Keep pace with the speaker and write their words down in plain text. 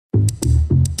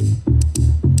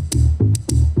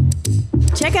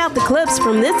Check out the clips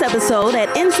from this episode at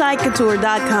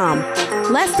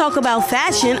InsideCouture.com. Let's talk about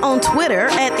fashion on Twitter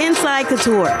at Inside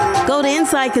Couture. Go to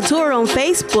Inside Couture on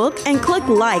Facebook and click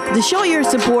like to show your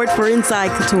support for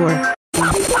Inside Couture.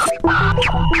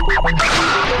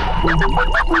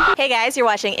 Hey guys, you're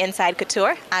watching Inside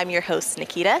Couture. I'm your host,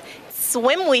 Nikita.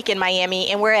 Swim week in Miami,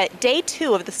 and we're at day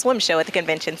 2 of the swim show at the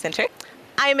Convention Center.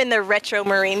 I'm in the Retro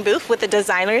Marine booth with the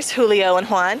designers, Julio and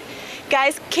Juan.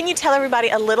 Guys, can you tell everybody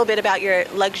a little bit about your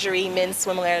luxury men's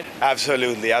swimwear?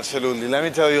 Absolutely, absolutely. Let me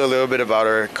tell you a little bit about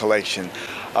our collection.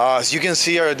 As you can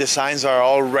see, our designs are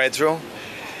all retro.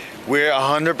 We're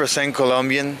 100%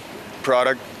 Colombian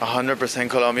product, 100%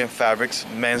 Colombian fabrics,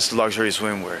 men's luxury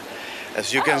swimwear.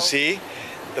 As you can see,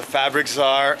 the fabrics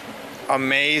are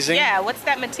amazing. Yeah, what's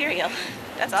that material?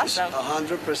 That's awesome.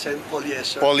 100%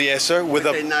 polyester. Polyester with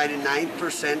a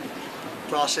 99%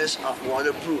 process of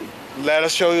waterproof. Let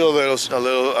us show you a little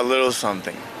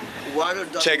something. Water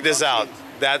doesn't check this out.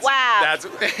 That's wow. That's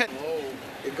Whoa,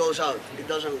 it goes out. It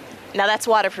doesn't. Now that's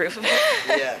waterproof.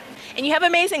 Yeah. And you have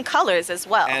amazing colors as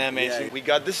well. And amazing. Yeah. We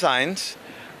got designs.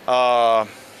 They're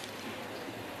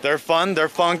fun. They're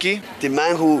funky. The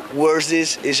man who wears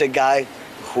this is a guy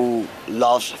who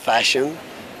loves fashion,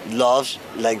 loves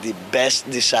like the best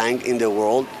design in the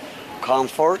world,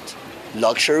 comfort,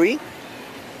 luxury,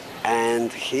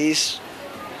 and he's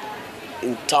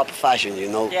in top fashion, you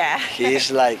know. Yeah. He's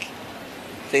like,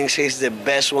 thinks he's the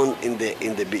best one in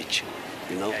the beach,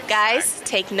 you know. Guys,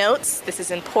 take notes. This is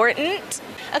important.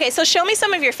 Okay, so show me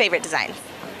some of your favorite designs.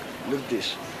 Look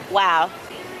this. Wow.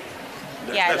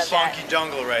 Yeah, I love funky that.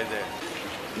 jungle right there.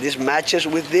 This matches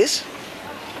with this.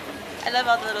 I love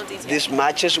all the little details. This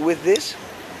matches with this,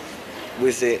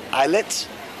 with the eyelets,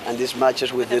 and this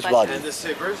matches with this body. And the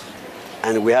zippers.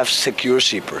 And we have secure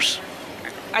zippers.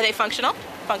 Are they functional?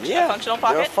 Yeah, functional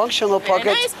pocket? they're functional pockets.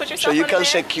 Nice. Put So yourself you under can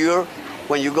there. secure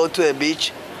when you go to the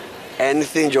beach,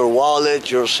 anything, your wallet,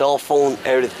 your cell phone,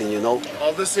 everything, you know.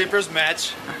 All the zippers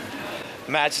match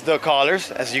the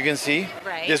colors, as you can see.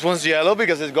 Right. This one's yellow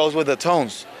because it goes with the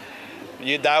tones.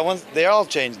 That one's, they're all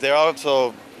changed. They're all,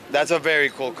 so that's a very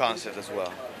cool concept as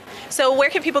well. So where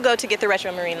can people go to get the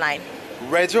Retro Marine line?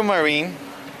 Retro Marine,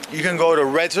 you can go to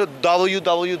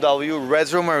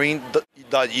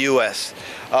www.retromarine.us.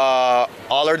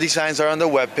 All our designs are on the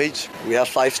webpage. We have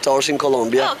 5 stores in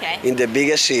Colombia, in the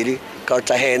biggest city,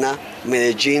 Cartagena,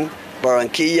 Medellin,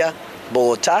 Barranquilla,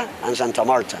 Bogotá, and Santa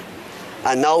Marta.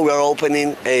 And now we are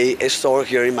opening a store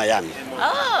here in Miami.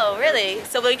 Oh, really?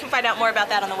 So we can find out more about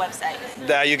that on the website.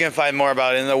 That you can find more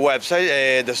about it in the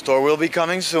website. The store will be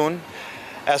coming soon,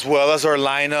 as well as our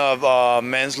line of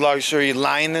men's luxury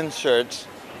linen shirts,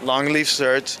 long sleeve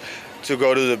shirts, to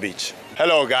go to the beach.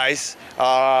 Hello guys,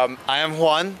 I am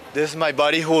Juan. This is my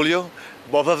buddy Julio.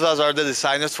 Both of us are the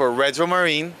designers for Retro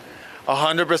Marine,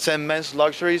 100% men's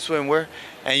luxury swimwear,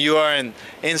 and you are in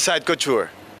Inside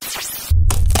Couture.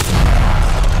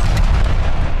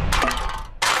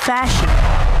 Fashion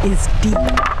is deep.